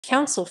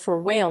Council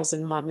for Wales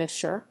and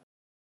Monmouthshire.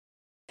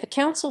 The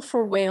Council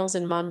for Wales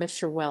and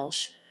Monmouthshire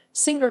Welsh,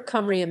 Cyngor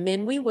Cymru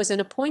Mynwy, was an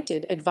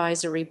appointed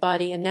advisory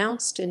body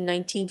announced in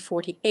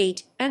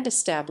 1948 and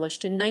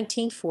established in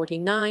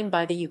 1949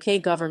 by the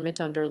UK government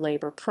under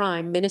Labour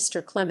Prime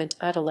Minister Clement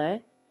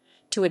Attlee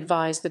to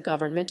advise the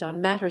government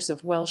on matters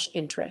of Welsh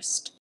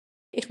interest.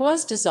 It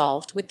was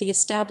dissolved with the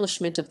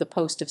establishment of the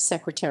post of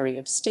Secretary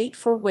of State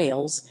for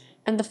Wales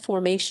and the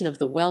formation of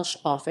the Welsh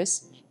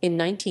Office in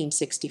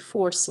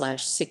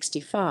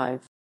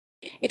 1964/65.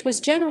 It was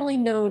generally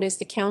known as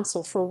the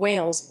Council for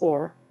Wales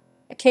or,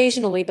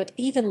 occasionally but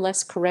even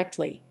less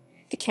correctly,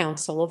 the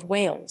Council of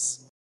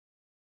Wales.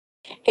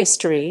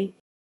 History.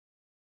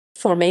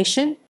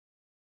 Formation.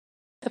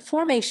 The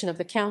formation of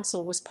the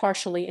council was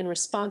partially in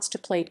response to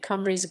Plaid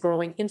Cymru's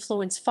growing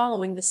influence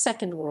following the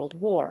Second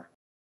World War.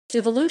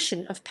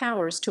 Devolution of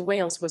powers to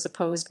Wales was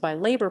opposed by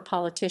Labour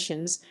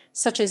politicians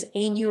such as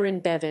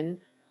Aneurin Bevan,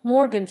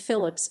 Morgan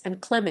Phillips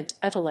and Clement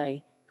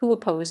Attlee, who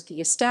opposed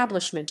the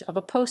establishment of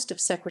a post of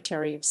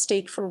Secretary of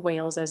State for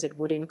Wales as it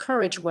would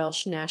encourage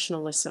Welsh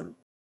nationalism.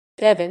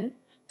 Bevan,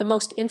 the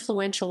most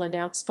influential and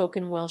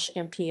outspoken Welsh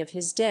MP of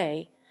his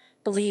day,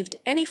 believed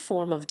any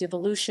form of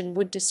devolution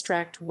would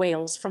distract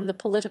Wales from the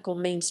political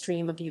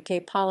mainstream of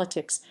UK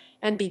politics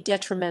and be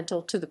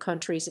detrimental to the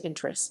country's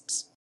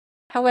interests.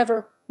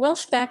 However,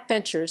 Welsh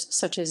backbenchers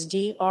such as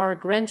D.R.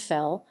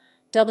 Grenfell,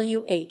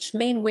 W.H.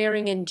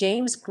 Mainwaring and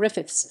James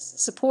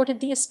Griffiths supported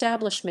the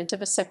establishment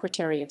of a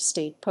Secretary of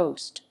State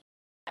post.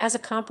 As a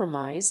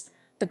compromise,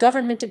 the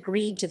government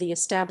agreed to the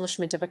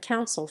establishment of a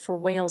council for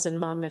Wales and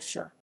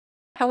Monmouthshire.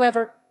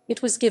 However,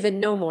 it was given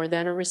no more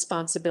than a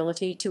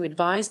responsibility to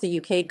advise the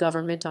UK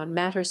government on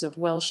matters of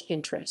Welsh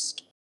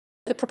interest.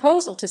 The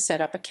proposal to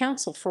set up a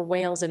council for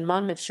Wales and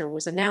Monmouthshire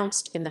was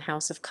announced in the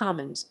House of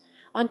Commons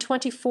on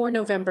 24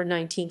 November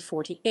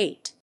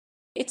 1948.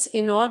 Its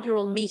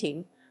inaugural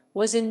meeting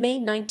was in May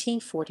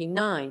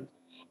 1949,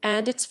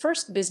 and its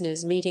first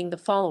business meeting the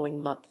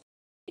following month.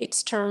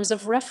 Its terms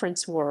of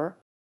reference were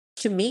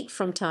to meet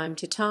from time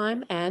to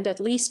time and at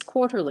least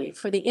quarterly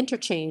for the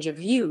interchange of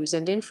views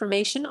and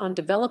information on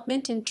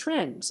development and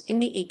trends in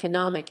the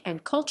economic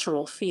and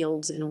cultural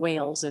fields in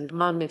Wales and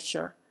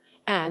Monmouthshire,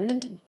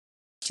 and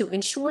to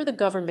ensure the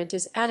government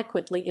is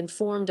adequately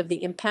informed of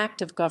the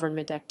impact of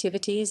government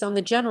activities on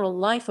the general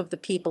life of the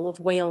people of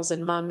Wales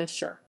and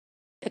Monmouthshire.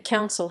 The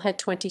council had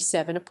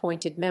 27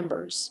 appointed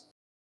members.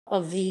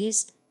 Of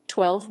these,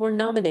 12 were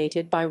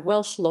nominated by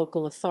Welsh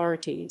local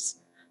authorities.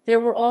 There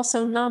were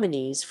also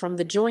nominees from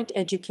the Joint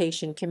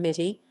Education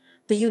Committee,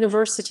 the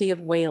University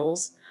of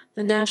Wales,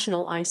 the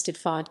National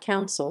Eisteddfod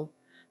Council,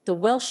 the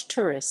Welsh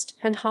Tourist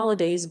and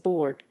Holidays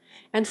Board,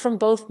 and from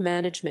both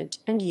management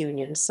and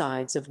union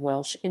sides of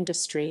Welsh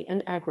industry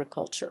and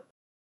agriculture.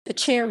 The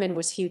chairman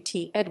was Hugh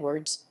T.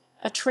 Edwards,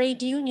 a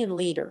trade union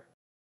leader.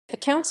 The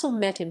council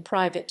met in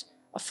private,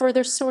 a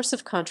further source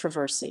of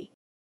controversy.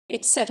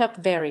 It set up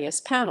various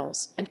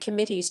panels and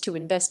committees to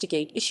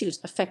investigate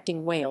issues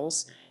affecting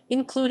Wales,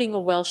 including a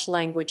Welsh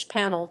language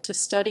panel to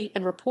study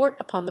and report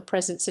upon the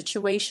present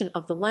situation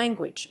of the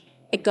language,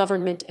 a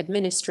government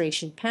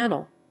administration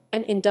panel,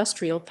 an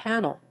industrial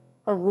panel,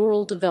 a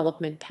rural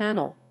development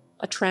panel,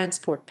 a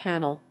transport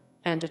panel,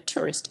 and a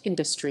tourist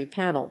industry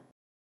panel.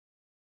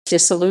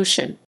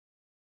 Dissolution.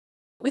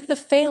 With the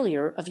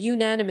failure of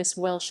unanimous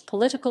Welsh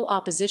political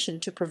opposition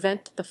to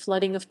prevent the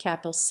flooding of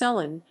Capel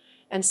Selen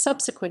and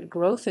subsequent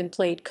growth in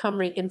Plaid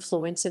Cymru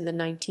influence in the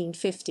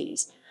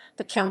 1950s,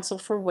 the Council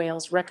for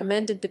Wales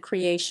recommended the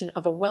creation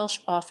of a Welsh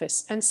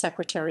Office and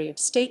Secretary of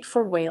State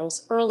for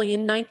Wales early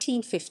in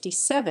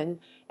 1957,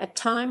 at a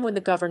time when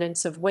the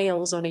governance of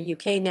Wales on a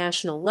UK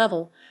national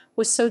level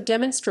was so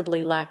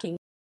demonstrably lacking.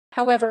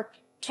 However,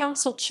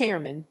 Council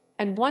Chairman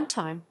and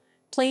one-time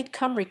Plaid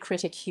Cymru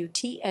critic Hugh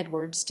T.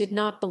 Edwards did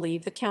not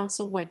believe the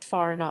Council went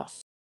far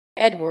enough.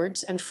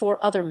 Edwards and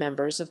 4 other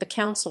members of the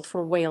Council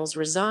for Wales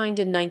resigned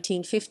in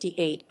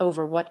 1958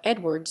 over what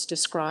Edwards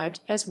described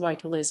as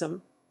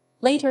Whitelism.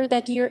 Later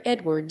that year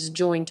Edwards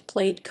joined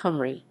Plaid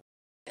Cymru.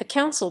 The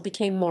council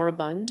became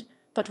moribund,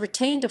 but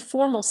retained a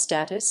formal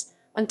status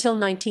until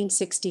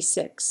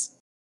 1966.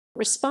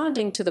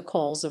 Responding to the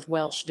calls of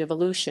Welsh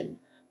devolution,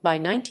 by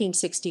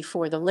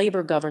 1964 the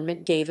Labour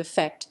government gave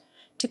effect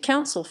to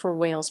Council for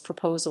Wales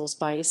proposals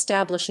by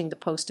establishing the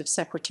post of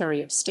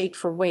Secretary of State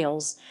for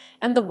Wales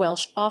and the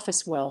Welsh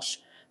Office Welsh,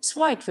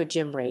 Swyddfa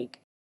Gymraeg.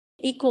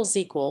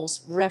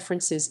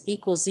 References